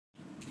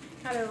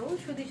Hello,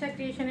 সুদিশা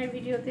ক্রিয়েশনের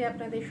ভিডিওতে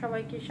আপনাদের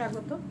সবাইকে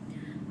স্বাগত।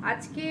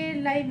 আজকে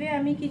লাইভে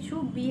আমি কিছু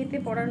বিয়েতে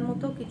পরার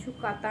মতো কিছু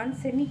কাতান,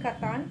 সেমি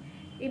কাতান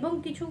এবং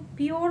কিছু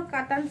পিওর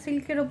কাতান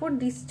সিল্কের ওপর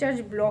ডিসচার্জ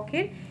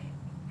ব্লকের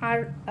আর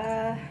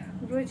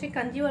রয়েছে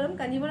কাঞ্জিভারম।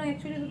 কাঞ্জিভারম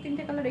অ্যাকচুয়ালি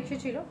 2-3টে কালার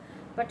এসেছিল,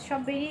 বাট সব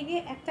বেরিয়ে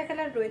গিয়ে একটা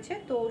কালার রয়েছে,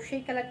 তো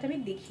সেই কালারটা আমি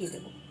দেখিয়ে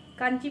দেবো।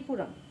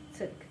 কাঞ্জিপুরম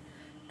সিল্ক,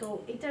 তো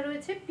এটা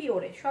রয়েছে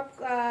পিওরে। সব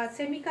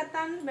সেমি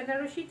কাতান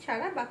বেনারসি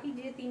ছাড়া বাকি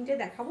যে 3টে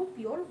দেখাবো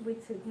পিওর উইথ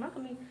সিল্ক মার্ক,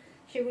 আমি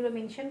সেগুলো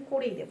মেনশন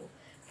করেই দেবো।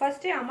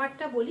 ফার্স্টে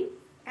আমারটা বলি,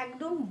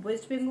 একদম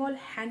West Bengal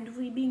hand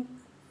weaving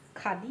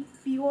khadi,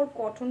 pure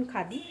cotton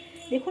khadi.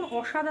 দেখুন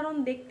অসাধারণ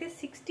দেখতে,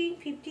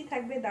 1650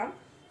 থাকবে দাম।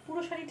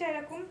 পুরো শাড়িটা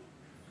এরকম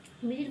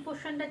মিডিল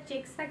পোর্শনটা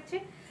চেকস থাকছে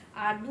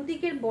আর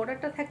দুদিকের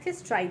বর্ডারটা থাকছে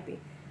স্ট্রাইপে।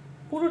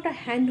 পুরোটা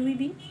হ্যান্ড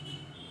উইভিং,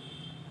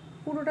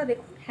 পুরোটা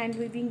দেখুন হ্যান্ড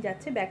উইভিং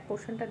যাচ্ছে। ব্যাক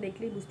পোর্শনটা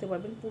দেখলেই বুঝতে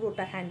পারবেন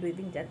পুরোটা হ্যান্ড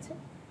উইভিং যাচ্ছে,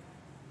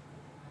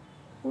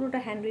 পুরোটা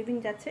হ্যান্ড উইভিং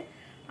যাচ্ছে।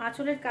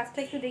 আঁচলের কাজটা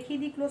একটু দেখিয়ে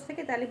দিই ক্লোজ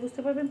থেকে, তাহলে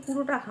বুঝতে পারবেন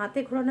পুরোটা হাতে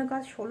ঘোরানো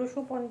কাজ।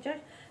 1650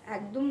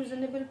 একদম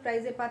রিজনেবল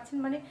প্রাইসে পাচ্ছেন।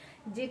 মানে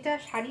যেটা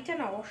শাড়িটা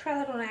না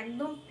অসাধারণ,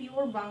 একদম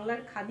পিওর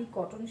বাংলার khadi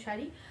cotton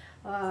sari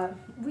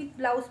with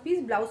blouse piece.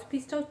 Blouse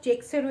পিসটাও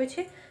চেক্সে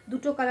রয়েছে,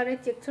 দুটো কালারের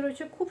চেক্সে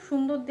রয়েছে, খুব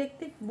সুন্দর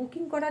দেখতে।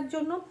 বুকিং করার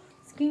জন্য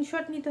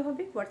স্ক্রিনশট নিতে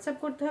হবে, হোয়াটসঅ্যাপ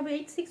করতে হবে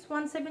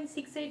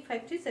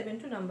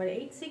 8617685372 নাম্বারে,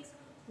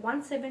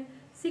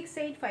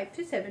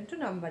 8617685372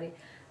 নাম্বারে।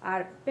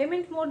 আর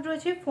পেমেন্ট মোড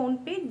রয়েছে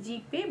ফোনপে,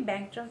 জিপে,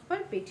 ব্যাঙ্ক ট্রান্সফার,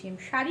 পেটিএম।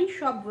 শাড়ি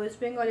সব ওয়েস্ট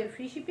বেঙ্গলের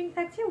ফ্রি শিপিং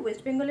থাকছে।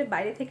 ওয়েস্ট বেঙ্গলের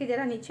বাইরে থেকে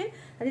যারা নিচ্ছেন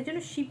তাদের জন্য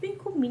শিপিং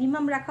খুব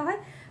মিনিমাম রাখা হয়।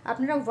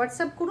 আপনারা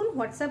হোয়াটসঅ্যাপ করুন,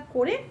 হোয়াটসঅ্যাপ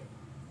করে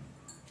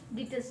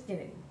ডিটেলস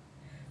জেনে নিন।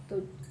 তো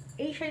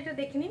এই শাড়িটা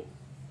দেখে নিন,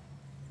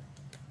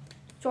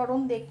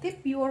 চরম দেখতে,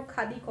 পিওর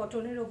খাদি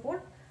কটনের ওপর,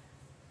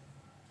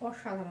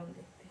 অসাধারণ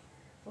দেখতে।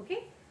 ওকে,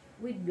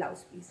 উইথ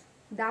ব্লাউজ পিস।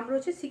 দাম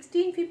রয়েছে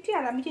 1650।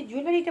 আর আমি যে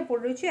জুয়েলারিটা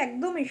পরে রয়েছে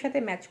একদম এর সাথে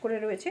ম্যাচ করে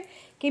রয়েছে।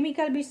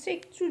 কেমিক্যাল বিটসে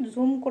একটু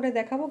জুম করে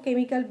দেখাবো।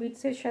 কেমিক্যাল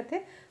বিটসের সাথে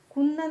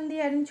কুন্দান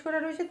দিয়ে অ্যারেঞ্জ করা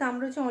রয়েছে। দাম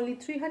রয়েছে only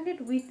 300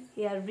 with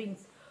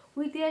earrings.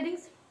 With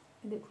earrings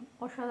দেখুন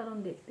অসাধারণ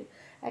দেখতে,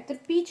 একটা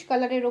পিচ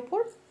কালারের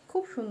ওপর,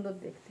 খুব সুন্দর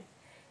দেখতে।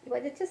 এবার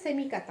যাচ্ছে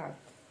সেমি কাতান।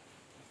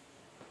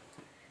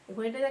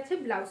 এবং এটা যাচ্ছে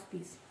ব্লাউজ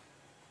পিস।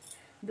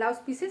 ব্লাউজ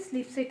পিসের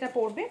স্লিভস এটা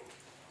পড়বে,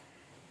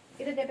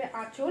 এটা যাবে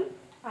আঁচল,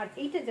 আর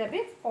এইটা যাবে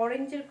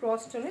অরেঞ্জের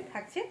ক্রস টোনে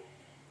থাকছে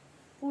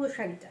পুরো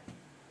শাড়িটা।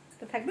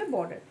 তো থাকবে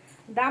বর্ডার।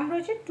 দাম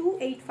রয়েছে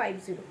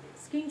 2850।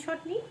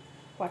 স্ক্রিনশট নিই,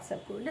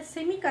 হোয়াটসঅ্যাপ করুন। এটা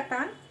সেমি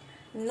কাতান।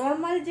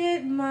 নর্মাল যে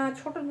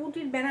ছোট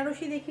বুটির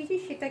বেনারসি দেখিয়েছি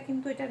সেটা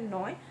কিন্তু এটা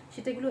নয়,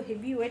 সেটাগুলো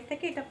হেভি ওয়েট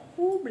থাকে, এটা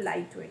খুব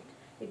লাইট ওয়েট।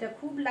 এটা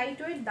খুব লাইট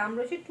ওয়েট। দাম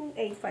রয়েছে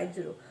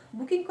 2850।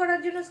 বুকিং করার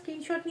জন্য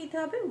স্ক্রিনশট নিতে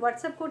হবে,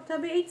 হোয়াটসঅ্যাপ করতে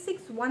হবে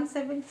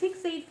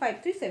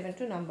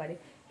 8617685372 নাম্বারে,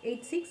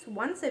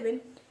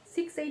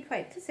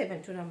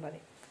 8617685372 নাম্বারে।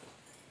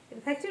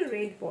 এটা থাকছে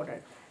রেড বর্ডার,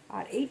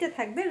 আর এইটা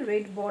থাকবে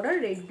red border,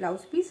 red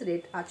blouse piece,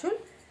 red আঁচল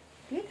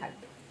দিয়ে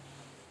থাকবে।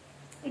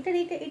 এটার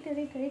এইটা এইটার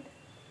এইটা এইটা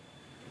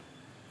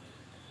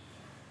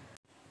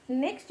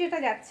নেক্সট যেটা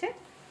যাচ্ছে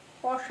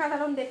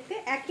অসাধারণ দেখতে,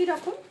 একই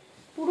রকম,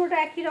 পুরোটা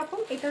একই রকম।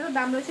 এটারও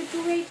দাম রয়েছে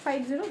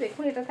 2850।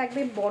 দেখুন এটা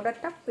থাকবে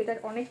বর্ডারটা, এটার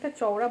অনেকটা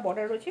চওড়া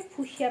বর্ডার রয়েছে,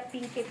 ফুসিয়া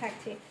পিঙ্কে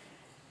থাকছে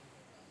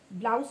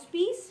ব্লাউজ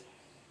পিস।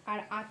 আর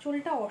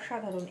আঁচলটা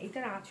অসাধারণ,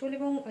 এটার আঁচল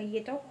এবং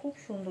ইয়েটাও খুব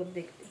সুন্দর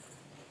দেখতে।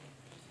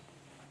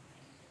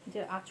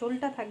 যে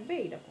আঁচলটা থাকবে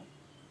এইরকম,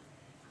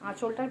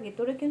 আঁচলটার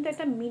ভেতরে কিন্তু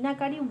একটা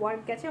মিনাকারি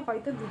ওয়ার্ক গেছে,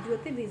 হয়তো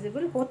ভিডিওতে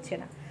ভিজিবল হচ্ছে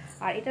না।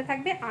 আর এটা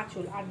থাকবে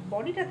আঁচল, আর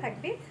বডিটা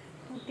থাকবে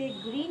তুতে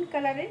গ্রিন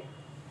কালারের,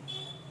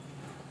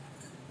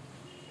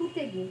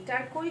 তুতে গ্রিন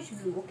টার্কোইশ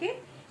ব্লু। ওকে,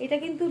 এটা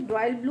কিন্তু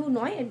রয়্যাল ব্লু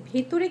নয়, এর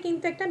ভেতরে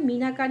কিন্তু একটা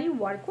মিনাকারি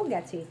ওয়ার্কও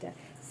গেছে। এটা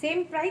সেম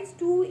প্রাইস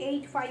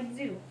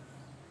 2850।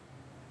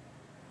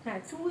 হ্যাঁ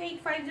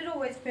 2850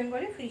 ওয়েস্ট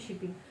বেঙ্গলে ফ্রি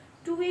শিপিং,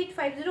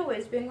 2850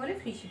 ওয়েস্ট বেঙ্গলে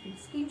ফ্রি শিপিং।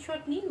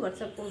 স্ক্রিনশট নিন,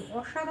 হোয়াটসঅ্যাপ করুন।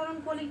 অসাধারণ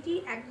কোয়ালিটি,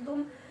 একদম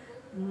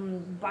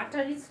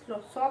buttery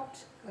soft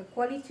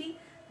quality,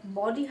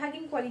 body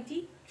hugging quality,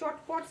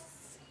 চটপট।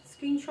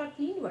 স্ক্রিনশট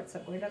নিন,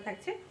 হোয়াটসঅ্যাপ করুন। এটা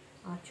থাকছে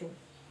আঁচল,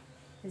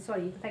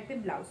 সরি এটা থাকবে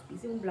ব্লাউজ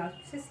পিস, এবং ব্লাউজ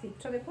পিসের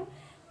স্লিপটা দেখুন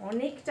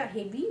অনেকটা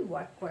হেভি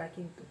ওয়ার্ক করা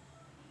কিন্তু।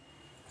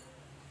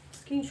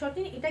 স্ক্রিনশট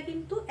নিন। এটা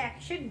কিন্তু এক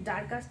শেড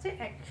ডার্ক আসছে,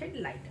 এক শেড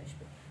লাইট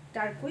আসবে,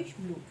 টার্কোইশ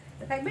ব্লু।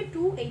 এটা থাকবে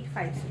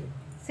 2850।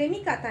 সেমি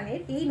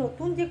কাতানের এই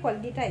নতুন যে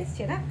কোয়ালিটিটা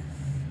এসছে না,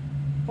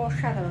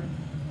 অসাধারণ।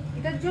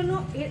 এটার জন্য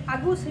এর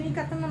আগেও সেমি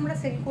কাতান আমরা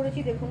সেল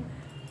করেছি, দেখুন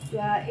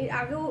এর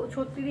আগেও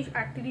 36,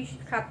 38,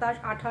 27,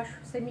 28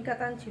 সেমি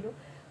কাতান ছিল।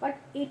 বাট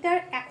এটার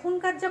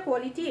এখনকার যা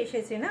কোয়ালিটি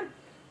এসেছে না,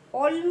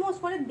 অলমোস্ট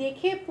মানে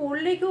দেখে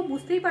পড়লে কেউ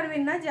বুঝতেই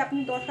পারবেন না যে আপনি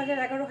 10,000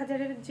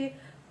 11,000-এর যে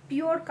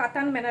পিওর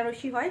কাতান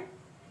বেনারসি হয়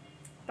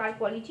তার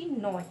কোয়ালিটি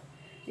নয়।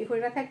 দেখো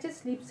এটা থাকছে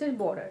স্লিপসের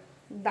বর্ডার,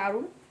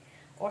 দারুণ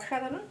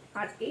অসাধারণ।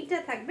 আর এইটা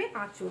থাকবে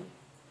আঁচল,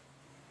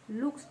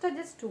 লুকসটা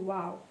জাস্ট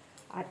ওয়াও।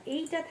 আর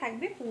এইটা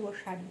থাকবে পুরো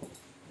শাড়ি।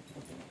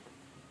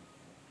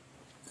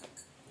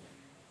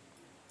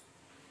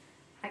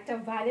 একটা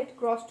ভায়োলেট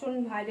ক্রসটোন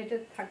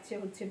ভায়োলেটের থাকছে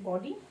হচ্ছে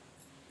বডি,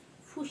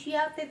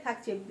 ফুসিয়াতে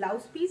থাকছে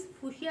ব্লাউজ পিস,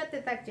 ফুসিয়াতে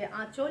থাকছে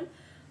আঁচল,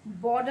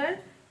 বর্ডার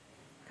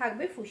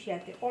থাকবে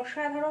ফুসিয়াতে,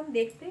 অসাধারণ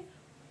দেখতে,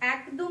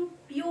 একদম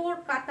পিওর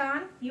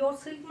কাতান, পিওর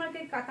সিল্ক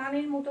মার্কের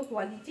কাতানের মতো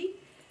কোয়ালিটি।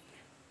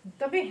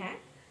 তবে হ্যাঁ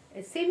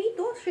সেমি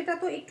তো সেটা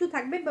তো একটু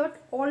থাকবে, বাট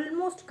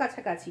অলমোস্ট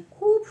কাছাকাছি,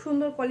 খুব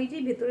সুন্দর কোয়ালিটি।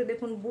 ভেতরে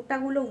দেখুন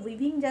বুটাগুলো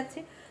উইভিং যাচ্ছে,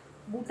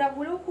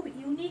 বুটাগুলোও খুব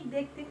ইউনিক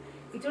দেখতে।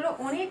 এছাড়াও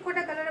অনেক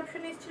কটা কালার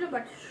অপশন এসেছিলো,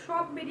 বাট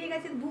সব বেরিয়ে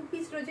গেছে। 2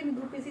 পিস রয়েছে, আমি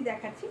 2 পিসই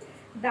দেখাচ্ছি।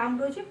 দাম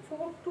রয়েছে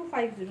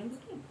 4250,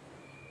 কি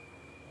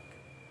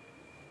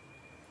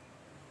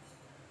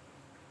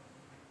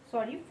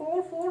সরি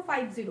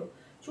 4450,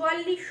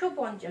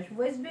 4450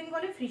 ওয়েস্ট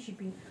বেঙ্গলে ফ্রি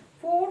শিপিং।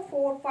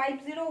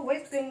 4450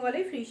 ওয়েস্ট বেঙ্গলে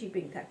ফ্রি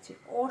শিপিং থাকছে।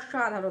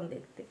 অসাধারণ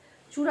দেখতে,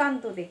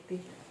 চূড়ান্ত দেখতে,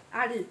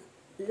 আর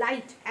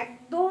লাইট,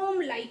 একদম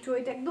লাইট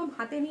ওয়েট, একদম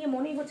হাতে নিয়ে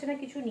মনেই হচ্ছে না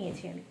কিছু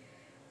নিয়েছি আমি।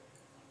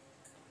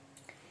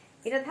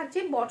 এটা থাকছে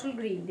বটল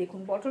গ্রিন, দেখুন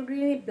বটল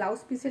গ্রিনের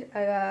ব্লাউজ পিসের,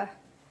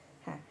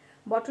 হ্যাঁ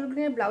বটল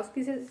গ্রিনের ব্লাউজ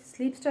পিসের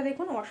স্লিভসটা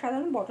দেখুন,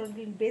 অসাধারণ। Bottle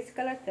green base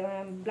colour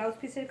blouse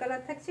পিসের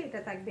কালার থাকছে।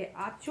 এটা থাকবে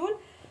আঁচল,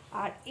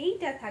 আর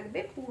এইটা থাকবে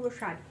পুরো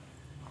শাড়ি,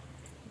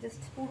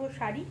 জাস্ট পুরো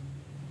শাড়ি।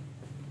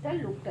 তার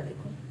লুকটা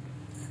দেখুন,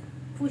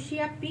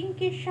 ফুসিয়া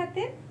পিঙ্কের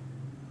সাথে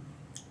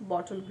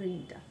বটল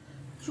গ্রিনটা,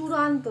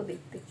 চূড়ান্ত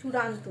দেখতে,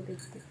 চূড়ান্ত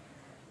দেখতে,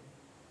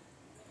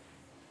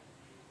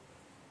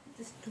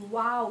 জাস্ট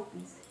ওয়াও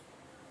পিস,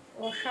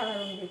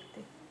 অসাধারণ দেখতে।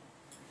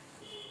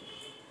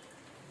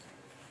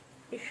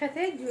 এর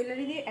সাথে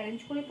জুয়েলারি দিয়ে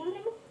অ্যারেঞ্জ করে পড়ুন,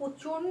 এবং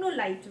প্রচণ্ড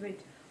লাইট ওয়েট,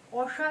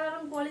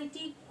 অসাধারণ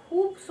কোয়ালিটি,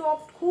 খুব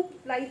সফট, খুব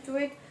লাইট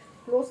ওয়েট।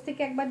 ক্লোজ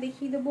থেকে একবার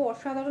দেখিয়ে দেবো,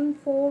 অসাধারণ।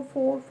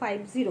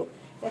 4450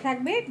 এটা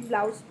থাকবে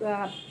ব্লাউজ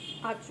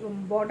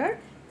বর্ডার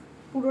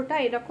পুরোটা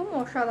এরকম,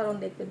 অসাধারণ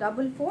দেখতে।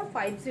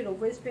 4450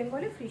 ওয়েস্ট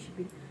বেঙ্গলে ফ্রি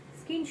শিপিং।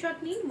 স্ক্রিনশট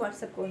নিন,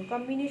 হোয়াটসঅ্যাপ করুন।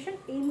 কম্বিনেশন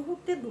এই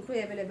মুহূর্তে দুটো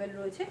অ্যাভেলেবেল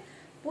রয়েছে।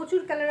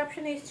 প্রচুর কালার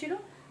অপশান এসেছিলো,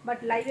 বাট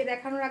লাইভে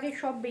দেখানোর আগে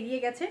সব বেরিয়ে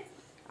গেছে।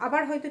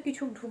 আবার হয়তো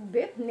কিছু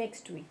ঢুকবে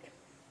নেক্সট উইক।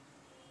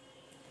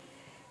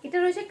 এটা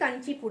রয়েছে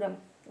কাঞ্চিপুরম,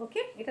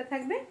 ওকে। এটা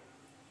থাকবে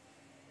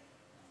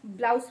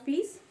ব্লাউজ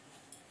পিস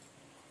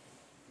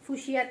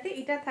ফুসিয়াতে,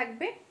 এটা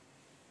থাকবে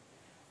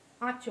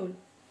আঁচল,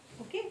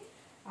 ওকে।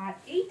 আর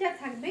এইটা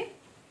থাকবে,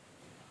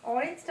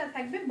 অরেঞ্জটা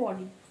থাকবে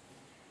বডি,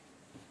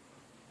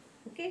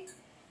 ওকে।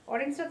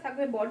 অরেঞ্জটা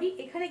থাকবে বডি।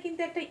 এখানে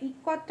কিন্তু একটা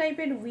ইকত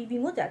টাইপের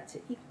উইভিংও যাচ্ছে,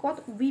 ইকত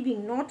উইভিং,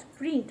 নট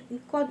প্রিন্ট,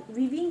 ইকত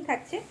উইভিং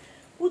থাকছে।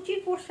 কুচির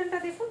পোর্শনটা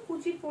দেখুন,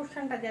 কুচির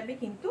পোর্শনটা যাবে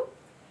কিন্তু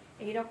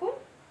এইরকম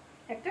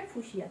একটা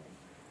ফুসিয়াতে,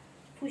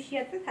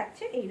 ফুসিয়াতে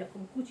থাকছে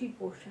এইরকম কুচির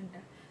পোর্শনটা।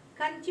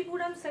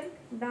 কাঞ্চিপুরম সিল্ক,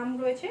 দাম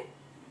রয়েছে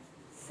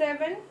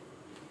 7,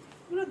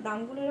 পুরো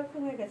দামগুলো এরকম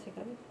হয়ে গেছে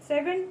কেন,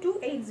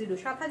 7280,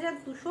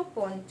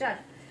 7250,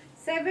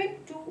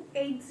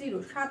 7280,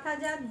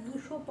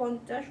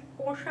 7250।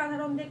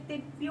 অসাধারণ দেখতে,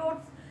 pure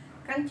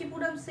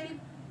Kanchipuram silk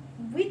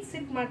with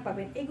silk mark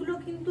পাবেন। এগুলো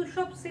কিন্তু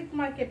সব সিল্ক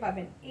মার্কে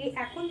পাবেন। এই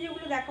এখন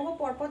যেগুলো দেখাবো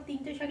পরপর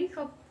 3টে শাড়ি,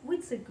 সব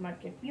উইথ সিল্ক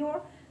মার্কে, pure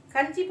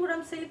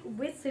Kanchipuram silk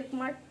with silk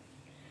mark,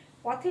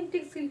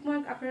 authentic silk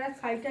mark. আপনারা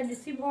শাড়িটা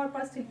রিসিভ হওয়ার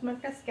পর সিল্ক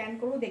মার্কটা স্ক্যান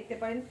করেও দেখতে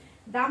পারেন।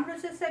 দাম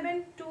রয়েছে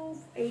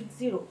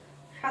 7280,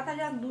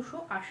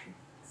 7280।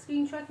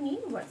 স্ক্রিনশট নিয়ে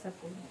হোয়াটসঅ্যাপ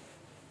করুন।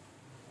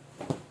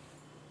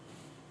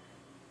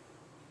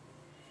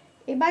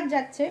 এবার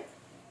যাচ্ছে,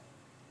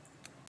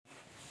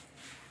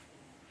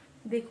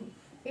 দেখুন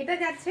এটা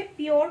যাচ্ছে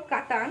পিওর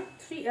কাতান,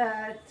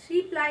 থ্রি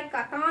প্লাই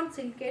কাতান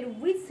সিল্কের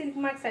with silk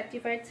mark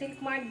certified. Silk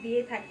mark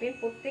দিয়ে থাকবে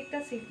প্রত্যেকটা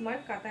সিল্ক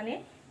মার্ক কাতানে,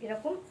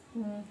 এরকম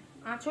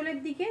আঁচলের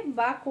দিকে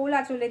বা কোল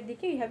আঁচলের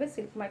দিকে এইভাবে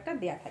সিল্ক মার্কটা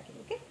দেওয়া থাকে,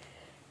 ওকে।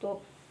 তো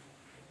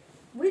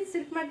উইথ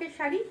সিল্ক মার্কের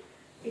শাড়ি,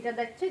 এটা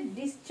যাচ্ছে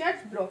ডিসচার্জ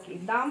ব্লকে।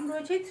 দাম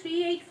রয়েছে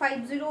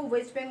 3850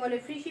 ওয়েস্ট বেঙ্গলে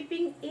ফ্রি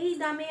শিপিং। এই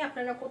দামে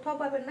আপনারা কোথাও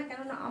পাবেন না,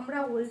 কেননা আমরা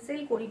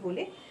হোলসেল করি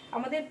বলে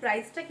আমাদের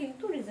প্রাইসটা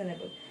কিন্তু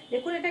রিজনেবল।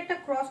 দেখুন এটা একটা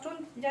ক্রস টোন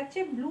যাচ্ছে,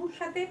 ব্লুর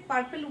সাথে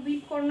পার্পল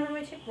উইভ করানো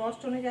রয়েছে, ক্রস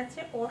টোনে যাচ্ছে,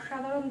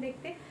 অসাধারণ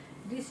দেখতে।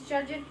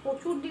 ডিসচার্জের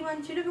প্রচুর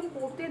ডিমান্ড ছিল এবং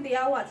করতে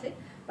দেওয়াও আছে,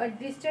 বাট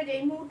ডিসচার্জ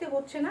এই মুহূর্তে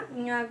হচ্ছে না।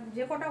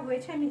 যে কটা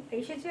হয়েছে আমি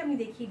এসেছে আমি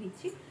দেখিয়ে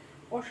দিচ্ছি,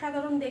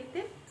 অসাধারণ দেখতে।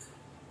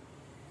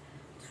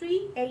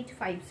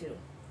 3850,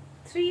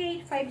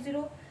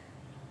 3850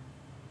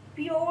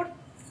 পিওর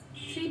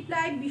থ্রি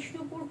প্লাই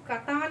বিষ্ণুপুর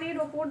কাতানের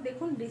ওপর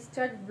দেখুন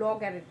ডিসচার্জ ব্লক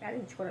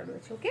অ্যারেঞ্জ করা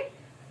রয়েছে, ওকে।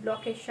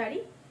 ব্লকের শাড়ি,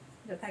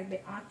 এটা থাকবে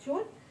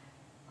আঁচল,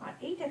 আর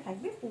এইটা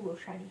থাকবে পুরো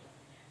শাড়ি,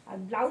 আর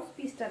ব্লাউজ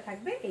পিসটা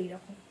থাকবে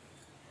এইরকম,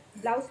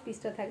 ব্লাউজ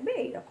পিসটা থাকবে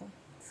এইরকম।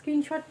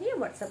 স্ক্রিনশট নিয়ে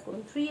হোয়াটসঅ্যাপ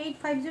করুন।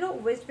 3850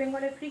 ওয়েস্ট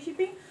বেঙ্গলের ফ্রি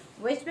শিপিং।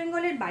 ওয়েস্ট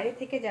বেঙ্গলের বাইরে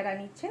থেকে যারা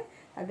নিচ্ছেন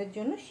তাদের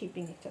জন্য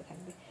শিপিং এক্সট্রা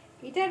থাকবে।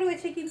 এটা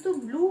রয়েছে কিন্তু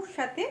ব্লুর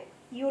সাথে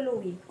ইয়েলো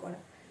উইভ করা,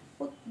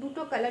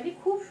 দুটো কালারই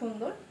খুব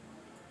সুন্দর,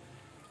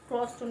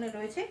 ক্রস টোনে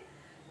রয়েছে।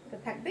 এটা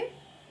থাকবে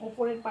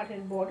ওপরের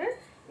পার্টের বর্ডার,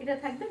 এটা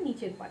থাকবে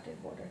নিচের পার্টের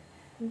বর্ডার।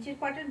 নিচের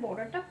পার্টের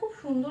বর্ডারটা খুব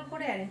সুন্দর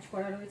করে অ্যারেঞ্জ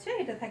করা রয়েছে।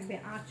 এটা থাকবে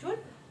আঁচল,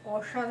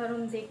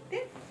 অসাধারণ দেখতে।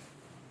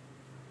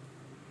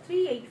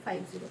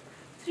 3850,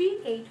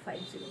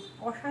 3850,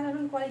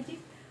 অসাধারণ কোয়ালিটি।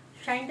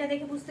 শাইনটা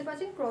দেখে বুঝতে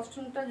পারছেন, ক্রস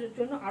টোনটার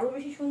জন্য আরও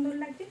বেশি সুন্দর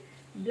লাগছে।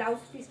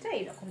 ব্লাউজ পিসটা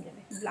এইরকম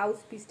যাবে, ব্লাউজ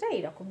পিসটা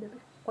এইরকম যাবে,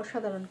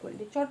 অসাধারণ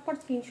কোয়ালিটি। চটপট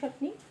স্ক্রিনশট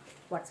নিয়ে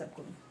হোয়াটসঅ্যাপ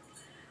করুন।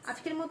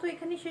 আজকের মতো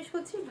এখানেই শেষ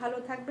করছি। ভালো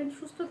থাকবেন,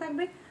 সুস্থ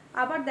থাকবেন,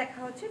 আবার দেখা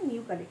হচ্ছে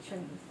নিউ কালেকশন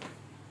নিয়ে।